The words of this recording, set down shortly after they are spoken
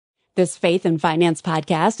This Faith and Finance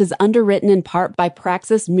podcast is underwritten in part by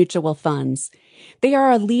Praxis Mutual Funds. They are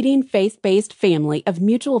a leading faith-based family of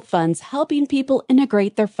mutual funds helping people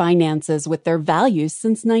integrate their finances with their values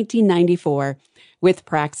since 1994. With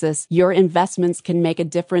Praxis, your investments can make a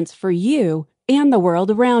difference for you and the world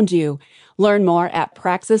around you. Learn more at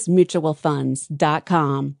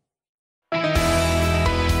praxismutualfunds.com.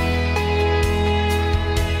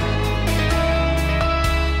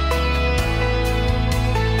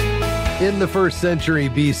 In the First Century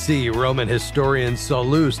B.C., Roman historian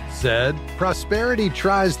Sallust said, "Prosperity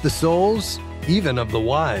tries the souls, even of the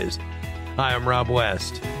wise." Hi, I'm Rob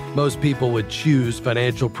West. Most people would choose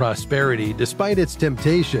financial prosperity despite its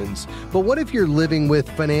temptations, but what if you're living with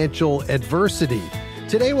financial adversity?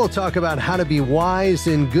 Today we'll talk about how to be wise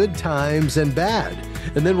in good times and bad,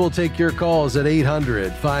 and then we'll take your calls at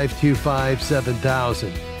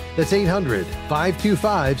 800-525-7000. That's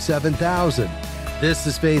 800-525-7000. This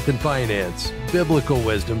is Faith and Finance, biblical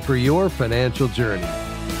wisdom for your financial journey.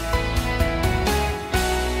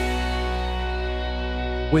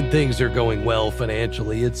 When things are going well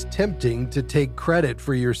financially, it's tempting to take credit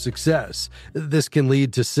for your success. This can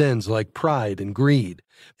lead to sins like pride and greed.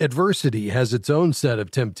 Adversity has its own set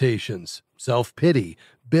of temptations. Self-pity,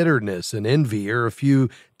 bitterness, and envy are a few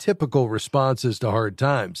typical responses to hard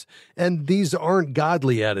times. And these aren't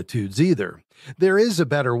godly attitudes either. There is a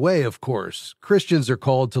better way, of course. Christians are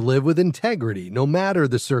called to live with integrity, no matter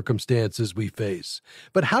the circumstances we face.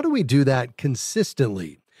 But how do we do that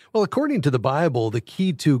consistently? Well, according to the Bible, the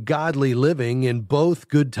key to godly living in both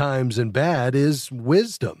good times and bad is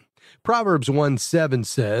wisdom. Proverbs 1:7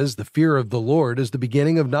 says, "The fear of the Lord is the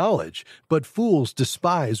beginning of knowledge, but fools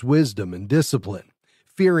despise wisdom and discipline."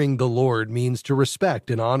 Fearing the Lord means to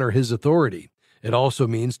respect and honor His authority. It also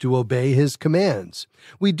means to obey His commands.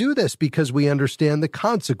 We do this because we understand the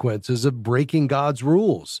consequences of breaking God's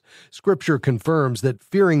rules. Scripture confirms that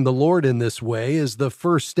fearing the Lord in this way is the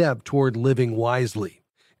first step toward living wisely.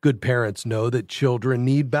 Good parents know that children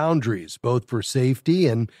need boundaries, both for safety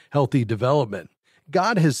and healthy development.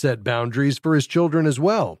 God has set boundaries for His children as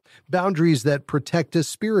well, boundaries that protect us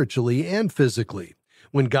spiritually and physically.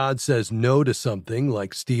 When God says no to something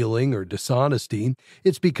like stealing or dishonesty,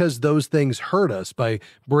 it's because those things hurt us by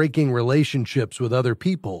breaking relationships with other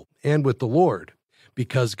people and with the Lord.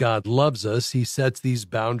 Because God loves us, He sets these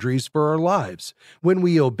boundaries for our lives. When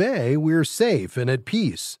we obey, we're safe and at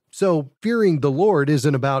peace. So fearing the Lord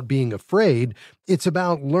isn't about being afraid. It's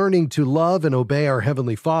about learning to love and obey our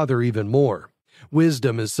Heavenly Father even more.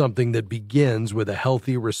 Wisdom is something that begins with a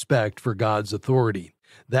healthy respect for God's authority.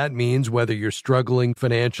 That means whether you're struggling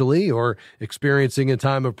financially or experiencing a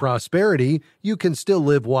time of prosperity, you can still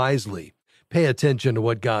live wisely. Pay attention to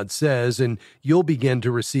what God says, and you'll begin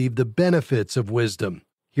to receive the benefits of wisdom.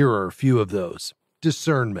 Here are a few of those.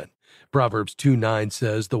 Discernment. Proverbs 2:9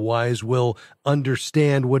 says, "The wise will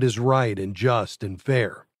understand what is right and just and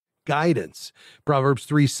fair." Guidance. Proverbs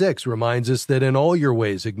 3:6 reminds us that in all your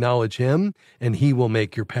ways acknowledge Him, and He will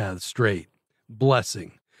make your paths straight.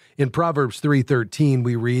 Blessing. In Proverbs 3:13,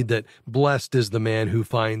 we read that blessed is the man who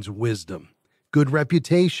finds wisdom. Good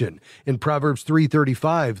reputation. In Proverbs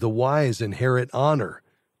 3:35, the wise inherit honor.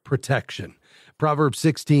 Protection. Proverbs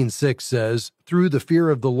 16:6 says, "Through the fear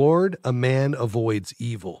of the Lord, a man avoids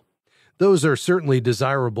evil." Those are certainly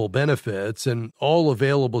desirable benefits and all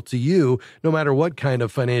available to you, no matter what kind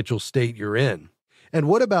of financial state you're in. And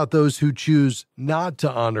what about those who choose not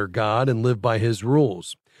to honor God and live by His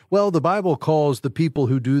rules? Well, the Bible calls the people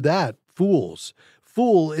who do that fools.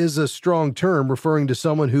 Fool is a strong term referring to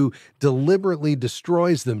someone who deliberately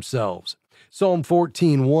destroys themselves. Psalm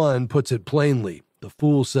 14:1 puts it plainly. The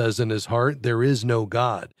fool says in his heart, "There is no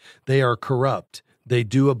God." They are corrupt. They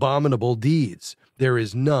do abominable deeds. There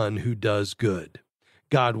is none who does good.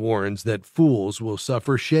 God warns that fools will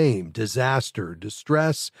suffer shame, disaster,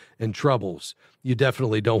 distress, and troubles. You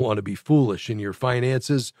definitely don't want to be foolish in your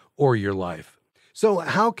finances or your life. So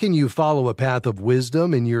how can you follow a path of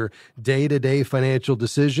wisdom in your day-to-day financial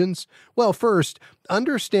decisions? Well, first,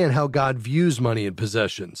 understand how God views money and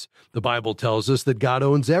possessions. The Bible tells us that God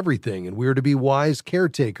owns everything, and we're to be wise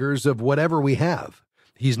caretakers of whatever we have.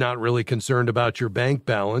 He's not really concerned about your bank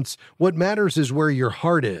balance. What matters is where your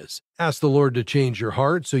heart is. Ask the Lord to change your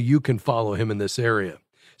heart so you can follow Him in this area.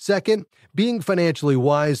 Second, being financially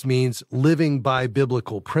wise means living by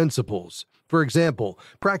biblical principles. For example,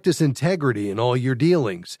 practice integrity in all your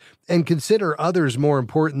dealings and consider others more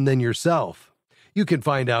important than yourself. You can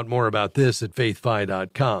find out more about this at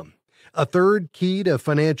faithfi.com. A third key to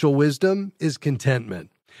financial wisdom is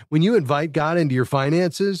contentment. When you invite God into your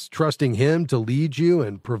finances, trusting Him to lead you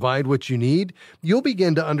and provide what you need, you'll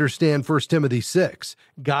begin to understand 1 Timothy 6.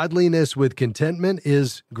 Godliness with contentment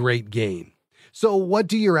is great gain. So what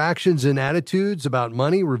do your actions and attitudes about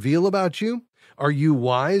money reveal about you? Are you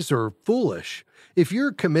wise or foolish? If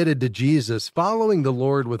you're committed to Jesus, following the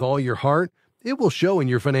Lord with all your heart, it will show in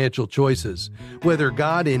your financial choices. Whether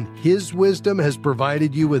God in His wisdom has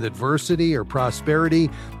provided you with adversity or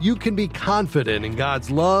prosperity, you can be confident in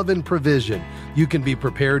God's love and provision. You can be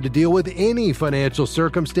prepared to deal with any financial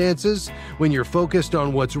circumstances when you're focused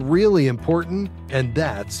on what's really important, and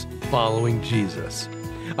that's following Jesus.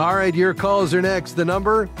 All right, your calls are next. The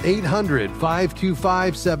number,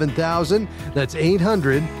 800-525-7000. That's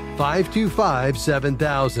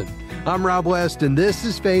 800-525-7000. I'm Rob West, and this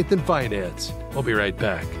is Faith and Finance. We'll be right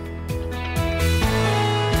back.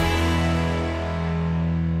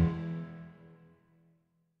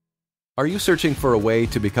 Are you searching for a way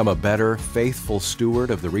to become a better, faithful steward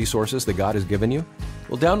of the resources that God has given you?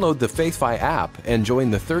 Well, download the FaithFi app and join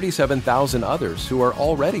the 37,000 others who are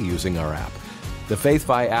already using our app. The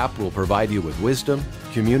FaithFi app will provide you with wisdom,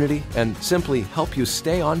 community, and simply help you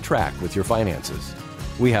stay on track with your finances.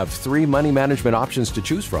 We have 3 money management options to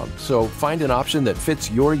choose from, so find an option that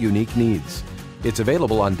fits your unique needs. It's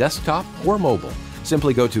available on desktop or mobile.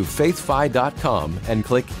 Simply go to faithfi.com and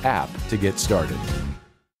click App to get started.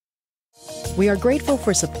 We are grateful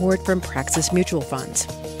for support from Praxis Mutual Funds.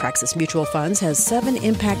 Praxis Mutual Funds has 7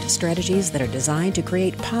 impact strategies that are designed to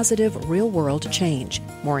create positive, real-world change.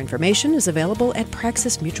 More information is available at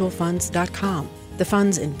praxismutualfunds.com. The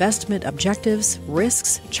fund's investment objectives,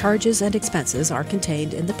 risks, charges, and expenses are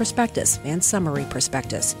contained in the prospectus and summary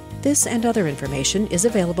prospectus. This and other information is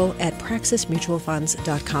available at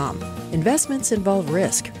praxismutualfunds.com. Investments involve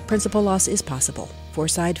risk. Principal loss is possible.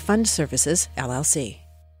 Foreside Fund Services, LLC.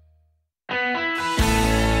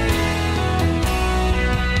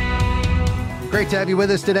 Great to have you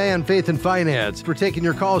with us today on Faith and Finance. We're taking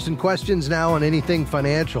your calls and questions now on anything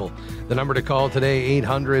financial. The number to call today,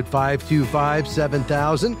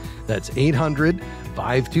 800-525-7000. That's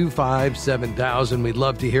 800-525-7000. We'd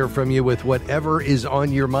love to hear from you with whatever is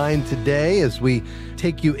on your mind today as we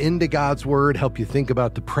take you into God's Word, help you think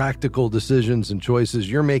about the practical decisions and choices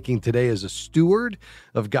you're making today as a steward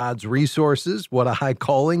of God's resources. What a high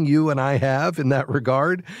calling you and I have in that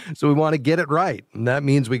regard. So we want to get it right. And that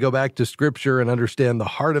means we go back to Scripture and understand the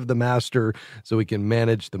heart of the master so we can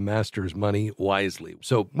manage the master's money wisely.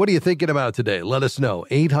 So what are you thinking about today? Let us know.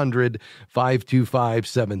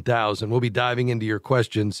 800-525-7000. We'll be diving into your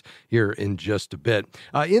questions here in just a bit.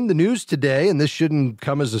 In the news today, and this shouldn't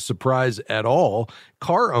come as a surprise at all,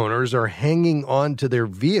 car owners are hanging on to their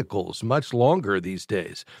vehicles much longer these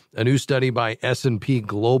days. A new study by S&P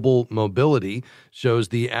Global Mobility shows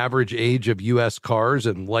the average age of U.S. cars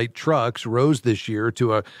and light trucks rose this year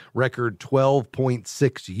to a record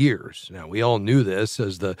 12.6 years. Now, we all knew this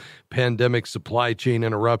as the pandemic, supply chain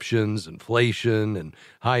interruptions, inflation, and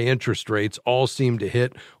high interest rates all seemed to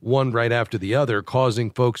hit one right after the other, causing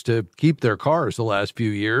folks to keep their cars the last few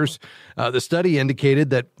years. The study indicated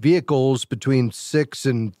that vehicles between 6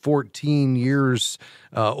 and 14 years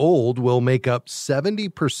old will make up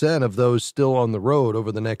 70% of those still on the road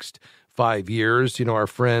over the next 5 years. You know, our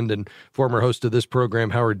friend and former host of this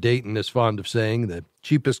program, Howard Dayton, is fond of saying the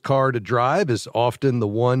cheapest car to drive is often the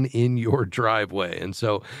one in your driveway. And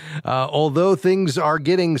so, although things are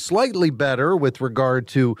getting slightly better with regard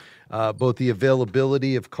to both the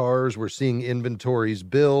availability of cars, we're seeing inventories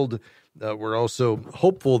build. We're also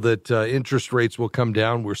hopeful that interest rates will come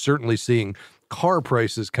down. We're certainly seeing car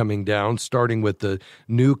prices coming down, starting with the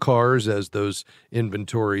new cars as those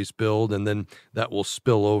inventories build, and then that will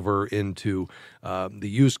spill over into the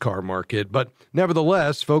used car market. But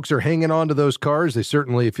nevertheless, folks are hanging on to those cars. They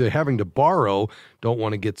certainly, if you're having to borrow, don't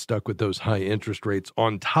want to get stuck with those high interest rates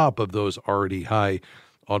on top of those already high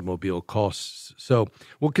automobile costs. So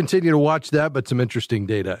we'll continue to watch that, but some interesting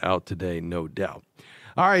data out today, no doubt.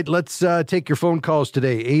 All right, let's take your phone calls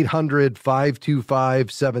today,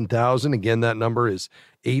 800-525-7000. Again, that number is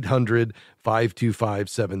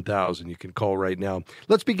 800-525-7000. You can call right now.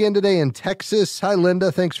 Let's begin today in Texas. Hi,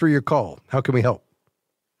 Linda. Thanks for your call. How can we help?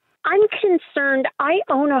 I'm concerned. I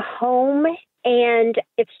own a home, and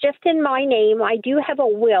it's just in my name. I do have a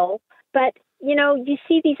will, but, you know, you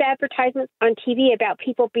see these advertisements on TV about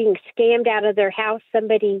people being scammed out of their house,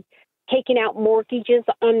 somebody taking out mortgages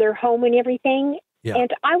on their home and everything. Yeah.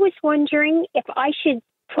 And I was wondering if I should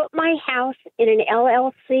put my house in an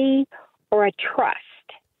LLC or a trust.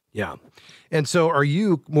 Yeah. And so are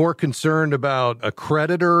you more concerned about a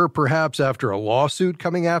creditor perhaps after a lawsuit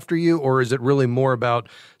coming after you, or is it really more about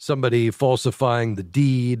somebody falsifying the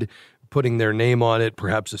deed, putting their name on it,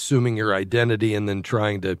 perhaps assuming your identity and then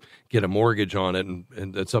trying to get a mortgage on it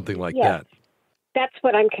and something like that? That's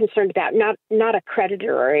what I'm concerned about, not a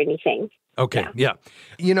creditor or anything. Okay, yeah.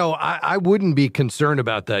 I wouldn't be concerned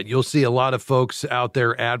about that. You'll see a lot of folks out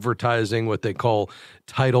there advertising what they call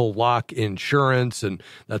title lock insurance, and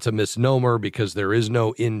that's a misnomer because there is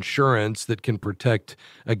no insurance that can protect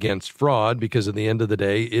against fraud, because at the end of the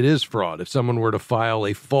day, it is fraud. If someone were to file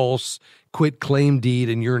a false quitclaim deed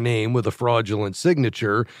in your name with a fraudulent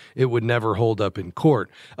signature, it would never hold up in court.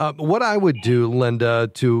 What I would do, Linda,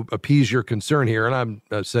 to appease your concern here, and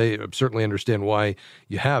I certainly understand why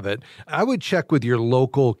you have it, I would check with your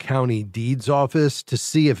local county deeds office to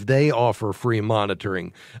see if they offer free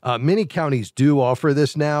monitoring. Many counties do offer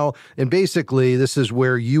this now, and basically this is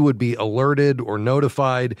where you would be alerted or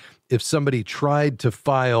notified if somebody tried to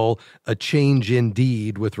file a change in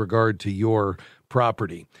deed with regard to your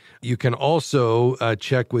property. You can also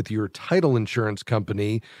check with your title insurance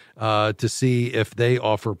company to see if they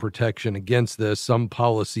offer protection against this. Some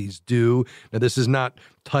policies do. Now, this is not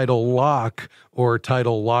title lock or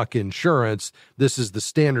title lock insurance. This is the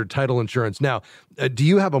standard title insurance. Now, do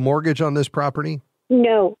you have a mortgage on this property?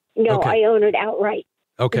 No, Okay. I own it outright.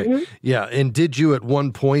 Okay. Mm-hmm. Yeah. And did you at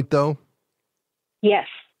one point, though? Yes.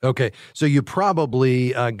 Okay, so you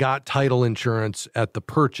probably got title insurance at the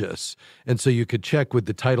purchase, and so you could check with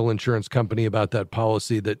the title insurance company about that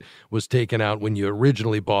policy that was taken out when you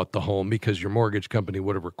originally bought the home, because your mortgage company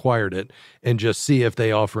would have required it, and just see if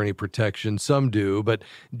they offer any protection. Some do, but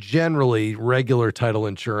generally regular title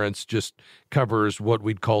insurance just covers what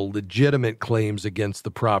we'd call legitimate claims against the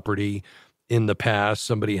property. In the past,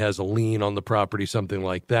 somebody has a lien on the property, something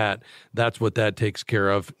like that. That's what that takes care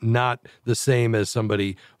of. Not the same as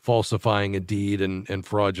somebody falsifying a deed and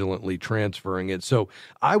fraudulently transferring it. So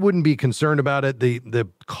I wouldn't be concerned about it. The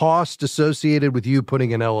cost associated with you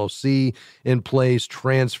putting an LLC in place,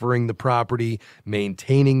 transferring the property,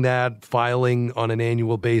 maintaining that, filing on an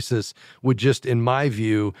annual basis would just, in my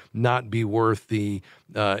view, not be worth the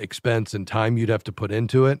expense and time you'd have to put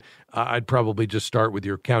into it. I'd probably just start with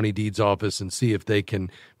your county deeds office and see if they can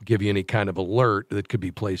give you any kind of alert that could be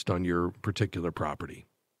placed on your particular property.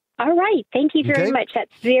 All right. Thank you very much.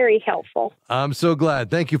 That's very helpful. I'm so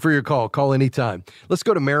glad. Thank you for your call. Call anytime. Let's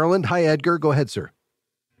go to Maryland. Hi, Edgar. Go ahead, sir.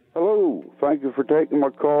 Hello. Thank you for taking my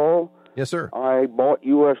call. Yes, sir. I bought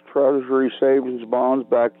U.S. Treasury savings bonds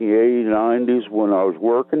back in the 80s, 90s when I was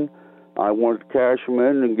working. I wanted to cash them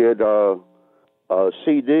in and get a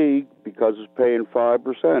CD because it's paying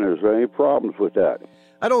 5%. Is there any problems with that?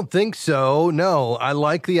 I don't think so. No, I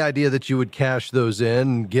like the idea that you would cash those in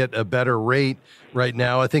and get a better rate right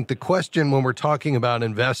now. I think the question when we're talking about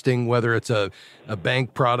investing, whether it's a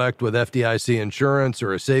bank product with FDIC insurance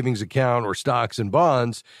or a savings account or stocks and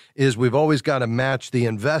bonds, is we've always got to match the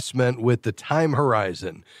investment with the time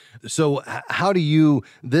horizon. So how do you,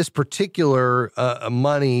 this particular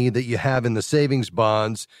money that you have in the savings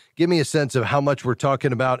bonds, give me a sense of how much we're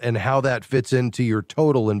talking about and how that fits into your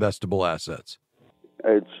total investable assets?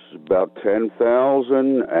 It's about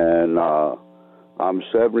 $10,000, and I'm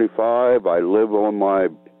 75. I live on my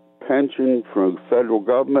pension from the federal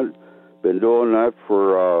government. Been doing that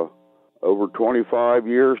for over 25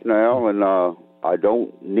 years now, and I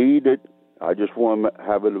don't need it. I just want to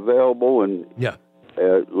have it available and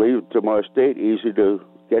leave it to my estate, easy to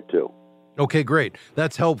get to. Okay, great.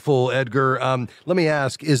 That's helpful, Edgar. Let me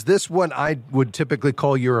ask, is this what I would typically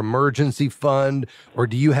call your emergency fund, or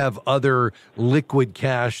do you have other liquid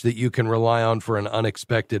cash that you can rely on for an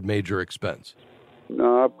unexpected major expense?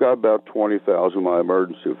 No, I've got about $20,000 in my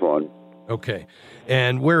emergency fund. Okay.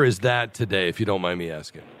 And where is that today, if you don't mind me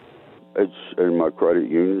asking? It's in my credit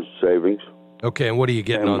union savings. Okay, and what are you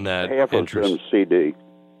getting on that half interest? Half of CD.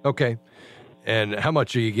 Okay. And how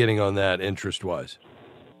much are you getting on that interest-wise?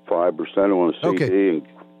 5% on a CD. Okay.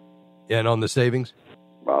 And on the savings?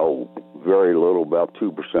 Oh, very little, about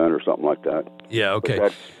 2% or something like that. Yeah, okay.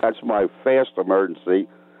 But that's my fast emergency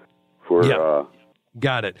for...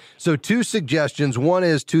 Got it. So 2 suggestions. One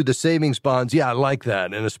is to the savings bonds. Yeah, I like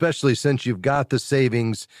that. And especially since you've got the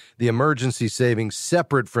savings, the emergency savings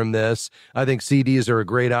separate from this, I think CDs are a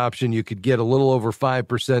great option. You could get a little over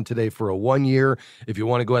 5% today for a 1 year. If you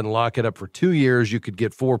want to go ahead and lock it up for 2 years, you could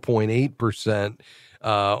get 4.8%.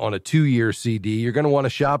 On a 2-year CD. You're going to want to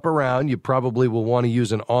shop around. You probably will want to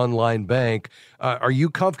use an online bank. Are you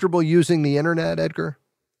comfortable using the internet, Edgar?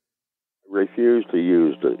 Refuse to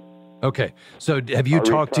use it. Okay. So have you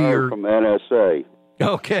talked to your... from NSA.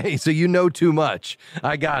 Okay, so you know too much.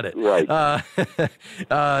 I got it. Right.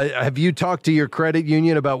 Have you talked to your credit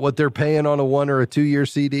union about what they're paying on a 1 or a 2 year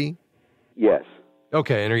CD? Yes.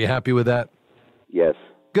 Okay, and are you happy with that? Yes.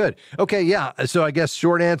 Good. Okay, yeah. So I guess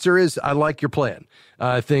short answer is I like your plan.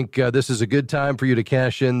 I think this is a good time for you to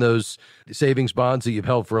cash in those savings bonds that you've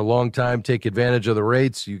held for a long time, take advantage of the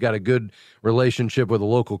rates. You've got a good relationship with a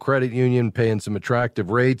local credit union, paying some attractive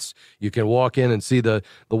rates. You can walk in and see the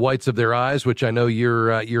whites of their eyes, which I know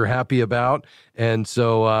you're happy about. And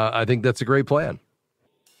so I think that's a great plan.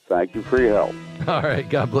 Thank you for your help. All right.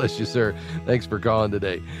 God bless you, sir. Thanks for calling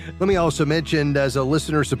today. Let me also mention, as a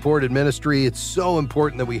listener-supported ministry, it's so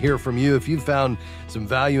important that we hear from you. If you found some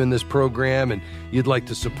value in this program and you'd like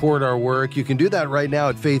to support our work, you can do that right now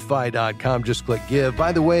at faithfi.com. Just click Give.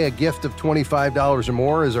 By the way, a gift of $25 or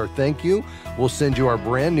more is our thank you. We'll send you our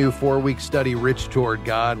brand new 4-week study, Rich Toward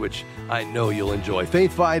God, which I know you'll enjoy.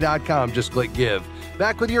 faithfi.com. Just click Give.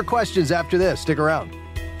 Back with your questions after this. Stick around.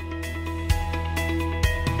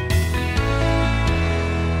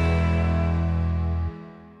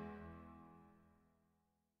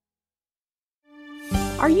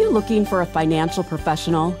 Are you looking for a financial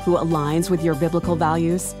professional who aligns with your biblical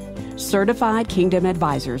values? Certified Kingdom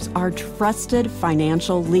Advisors are trusted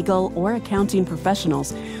financial, legal, or accounting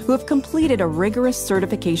professionals who have completed a rigorous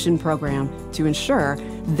certification program to ensure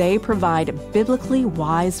they provide biblically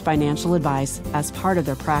wise financial advice as part of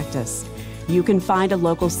their practice. You can find a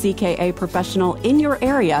local CKA professional in your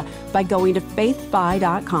area by going to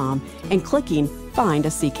faithfi.com and clicking Find a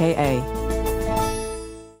CKA.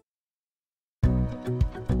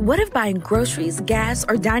 What if buying groceries, gas,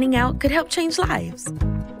 or dining out could help change lives?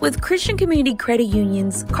 With Christian Community Credit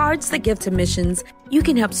Union's Cards That Give to Missions, you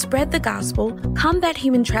can help spread the gospel, combat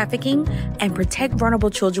human trafficking, and protect vulnerable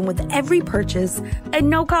children with every purchase at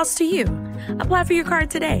no cost to you. Apply for your card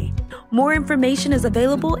today. More information is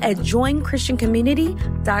available at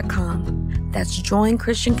joinchristiancommunity.com. That's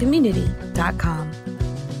joinchristiancommunity.com.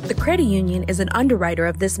 The credit union is an underwriter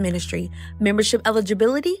of this ministry. Membership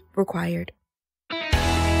eligibility required.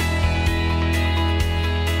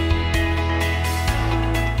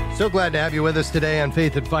 So glad to have you with us today on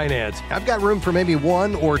Faith and Finance. I've got room for maybe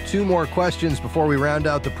 1 or 2 more questions before we round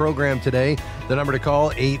out the program today. The number to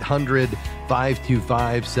call,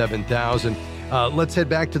 800-525-7000. Let's head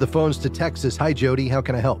back to the phones to Texas. Hi, Jody. How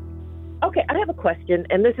can I help? Okay, I have a question,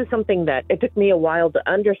 and this is something that it took me a while to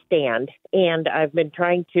understand, and I've been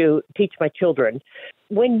trying to teach my children.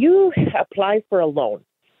 When you apply for a loan,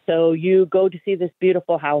 so you go to see this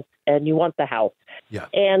beautiful house and you want the house,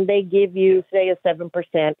 and they give you, say, a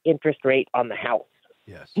 7% interest rate on the house.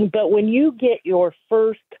 Yes. But when you get your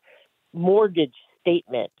first mortgage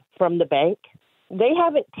statement from the bank, they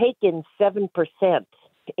haven't taken 7%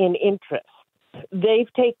 in interest.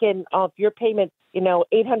 They've taken off your payment,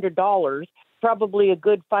 $800, probably a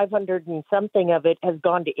good 500 and something of it has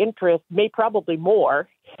gone to interest, probably more,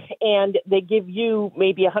 and they give you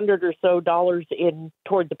maybe $100 or so in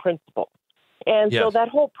toward the principal. And so that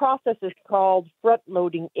whole process is called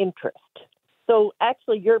front-loading interest. So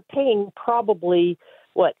actually you're paying probably,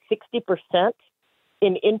 60%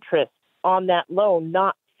 in interest on that loan,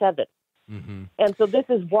 not 7%. Mm-hmm. And so this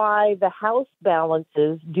is why the house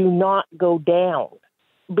balances do not go down,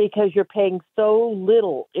 because you're paying so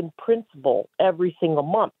little in principal every single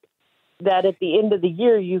month that at the end of the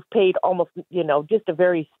year, you've paid almost, just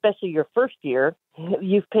especially your first year,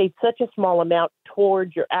 you've paid such a small amount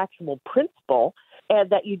towards your actual principal,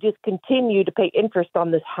 and that you just continue to pay interest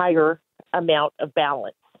on this higher amount of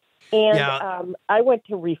balance. And I went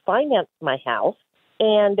to refinance my house.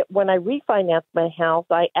 And when I refinanced my house,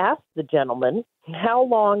 I asked the gentleman, how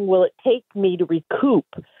long will it take me to recoup?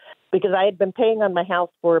 Because I had been paying on my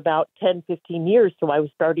house for about 10, 15 years, so I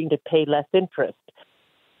was starting to pay less interest.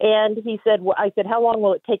 And he said, I said, how long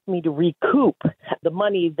will it take me to recoup the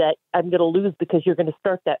money that I'm going to lose because you're going to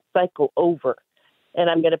start that cycle over and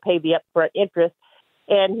I'm going to pay the upfront interest?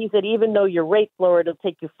 And he said, even though your rate's lower, it'll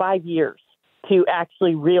take you 5 years to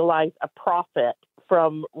actually realize a profit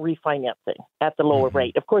from refinancing at the lower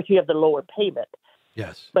rate. Of course, you have the lower payment.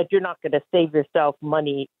 Yes. But you're not going to save yourself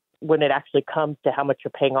money when it actually comes to how much you're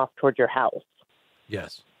paying off towards your house.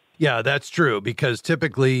 Yes. Yeah, that's true, because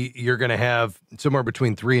typically you're going to have somewhere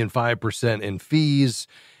between 3 and 5% in fees.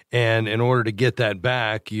 And in order to get that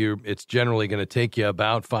back, it's generally going to take you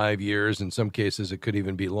about 5 years. In some cases, it could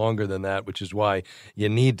even be longer than that, which is why you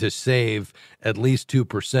need to save at least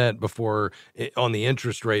 2% on the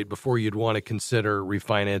interest rate before you'd want to consider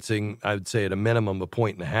refinancing. I would say at a minimum 1.5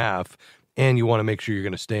 points. and you want to make sure you're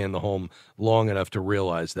going to stay in the home long enough to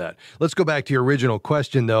realize that. Let's go back to your original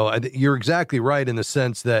question, though. You're exactly right in the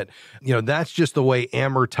sense that, that's just the way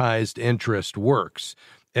amortized interest works.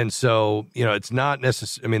 And so, it's not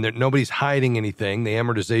necessary. Nobody's hiding anything. The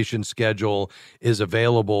amortization schedule is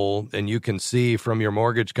available, and you can see from your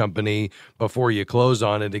mortgage company before you close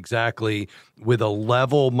on it exactly with a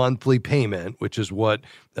level monthly payment, which is what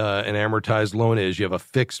an amortized loan is. You have a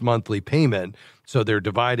fixed monthly payment, so they're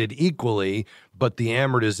divided equally, but the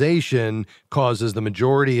amortization causes the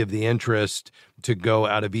majority of the interest to go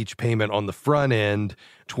out of each payment on the front end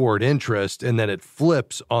toward interest, and then it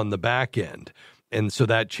flips on the back end. And so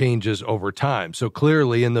that changes over time. So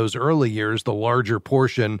clearly in those early years, the larger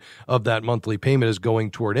portion of that monthly payment is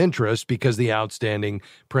going toward interest because the outstanding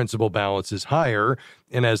principal balance is higher.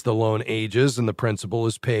 And as the loan ages and the principal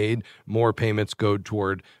is paid, more payments go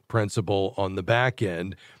toward principal on the back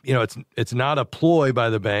end. It's not a ploy by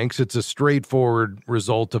the banks. It's a straightforward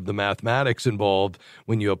result of the mathematics involved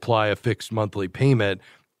when you apply a fixed monthly payment,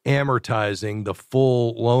 amortizing the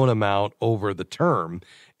full loan amount over the term.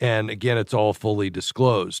 And again, it's all fully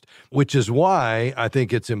disclosed, which is why I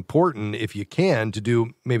think it's important, if you can, to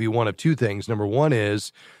do maybe one of two things. Number one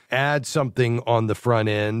is add something on the front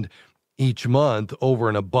end each month over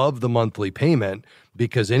and above the monthly payment,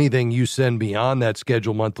 because anything you send beyond that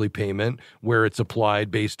scheduled monthly payment, where it's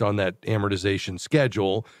applied based on that amortization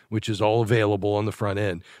schedule, which is all available on the front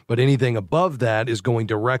end, but anything above that is going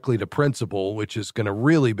directly to principal, which is going to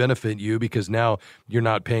really benefit you because now you're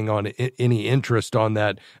not paying on any interest on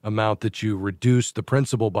that amount that you reduced the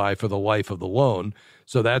principal by for the life of the loan.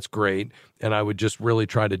 So that's great. And I would just really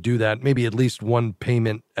try to do that, maybe at least one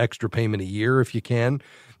extra payment a year if you can.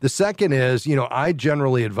 The second is, I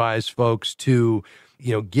generally advise folks to,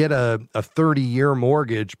 get a 30-year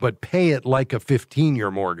mortgage, but pay it like a 15-year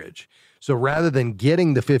mortgage. So rather than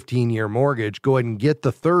getting the 15-year mortgage, go ahead and get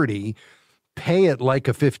the 30, pay it like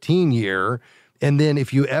a 15-year. And then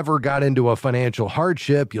if you ever got into a financial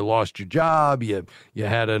hardship, you lost your job, you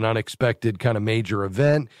had an unexpected kind of major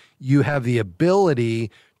event, you have the ability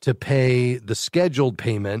to pay the scheduled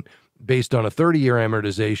payment based on a 30-year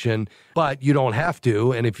amortization, but you don't have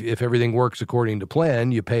to. And if everything works according to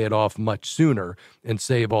plan, you pay it off much sooner and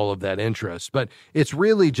save all of that interest. But it's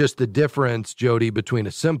really just the difference, Jody, between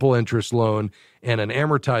a simple interest loan and an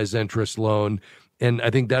amortized interest loan. And I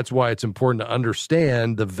think that's why it's important to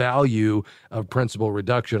understand the value of principal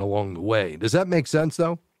reduction along the way. Does that make sense,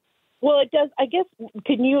 though? Well, it does. I guess,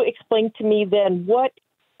 can you explain to me then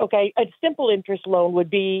a simple interest loan would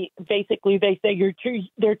be basically they say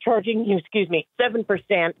they're charging you,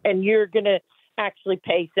 7%, and you're going to actually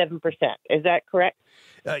pay 7%. Is that correct?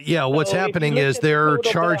 Yeah, what's happening is they're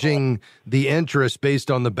charging the interest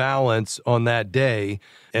based on the balance on that day.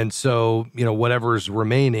 And so, whatever's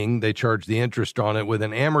remaining, they charge the interest on it. With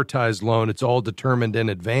an amortized loan, it's all determined in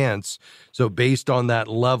advance. So based on that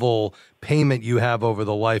level payment you have over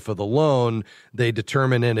the life of the loan, they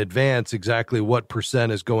determine in advance exactly what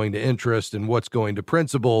percent is going to interest and what's going to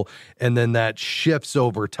principal. And then that shifts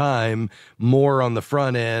over time, more on the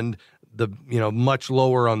front end, much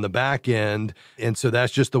lower on the back end. And so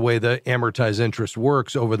that's just the way the amortized interest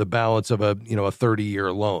works over the balance of a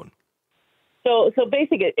 30-year loan. So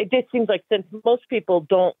basically, it just seems like since most people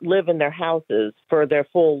don't live in their houses for their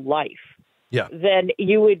full life, then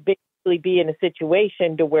you would basically be in a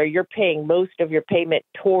situation to where you're paying most of your payment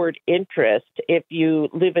toward interest. If you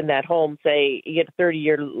live in that home, say you get a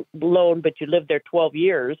 30-year loan, but you live there 12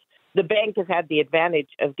 years, the bank has had the advantage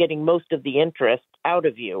of getting most of the interest out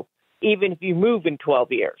of you, even if you move in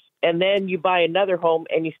 12 years. And then you buy another home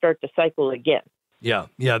and you start the cycle again. Yeah,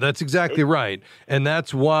 that's exactly right. And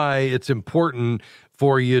that's why it's important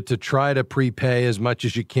for you to try to prepay as much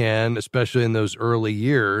as you can, especially in those early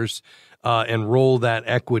years, and roll that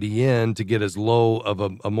equity in to get as low of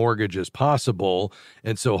a mortgage as possible.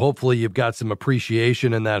 And so hopefully you've got some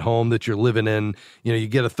appreciation in that home that you're living in. You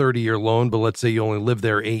get a 30-year loan, but let's say you only live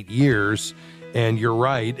there 8 years. And you're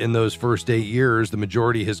right, in those first 8 years, the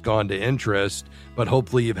majority has gone to interest, but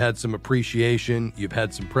hopefully you've had some appreciation, you've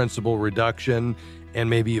had some principal reduction, and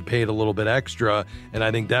maybe you paid a little bit extra. And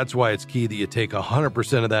I think that's why it's key that you take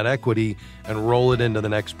 100% of that equity and roll it into the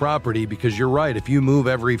next property, because you're right, if you move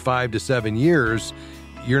every 5 to 7 years,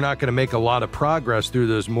 you're not going to make a lot of progress through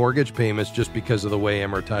those mortgage payments just because of the way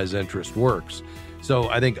amortized interest works. So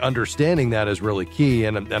I think understanding that is really key,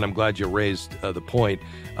 and I'm glad you raised the point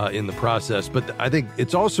in the process. But I think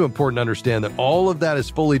it's also important to understand that all of that is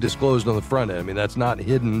fully disclosed on the front end. That's not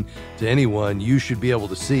hidden to anyone. You should be able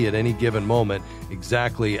to see at any given moment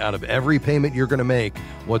exactly out of every payment you're going to make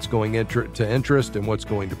what's going to interest and what's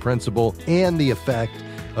going to principal, and the effect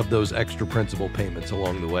of those extra principal payments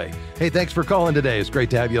along the way. Hey, thanks for calling today. It's great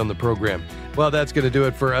to have you on the program. Well, that's going to do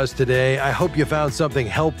it for us today. I hope you found something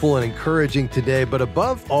helpful and encouraging today, but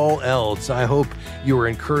above all else, I hope you were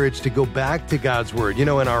encouraged to go back to God's Word. You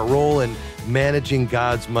know, in our role in managing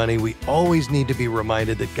God's money, we always need to be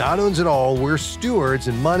reminded that God owns it all. We're stewards,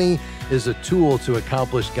 and money is a tool to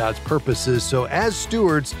accomplish God's purposes. So as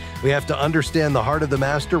stewards, we have to understand the heart of the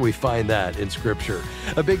master. We find that in Scripture.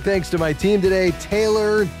 A big thanks to my team today,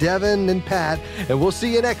 Taylor, Devin, and Pat, and we'll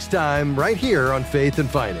see you next time right here on Faith and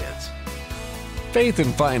Finance. Faith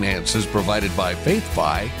and Finance is provided by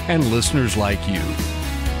FaithFi and listeners like you.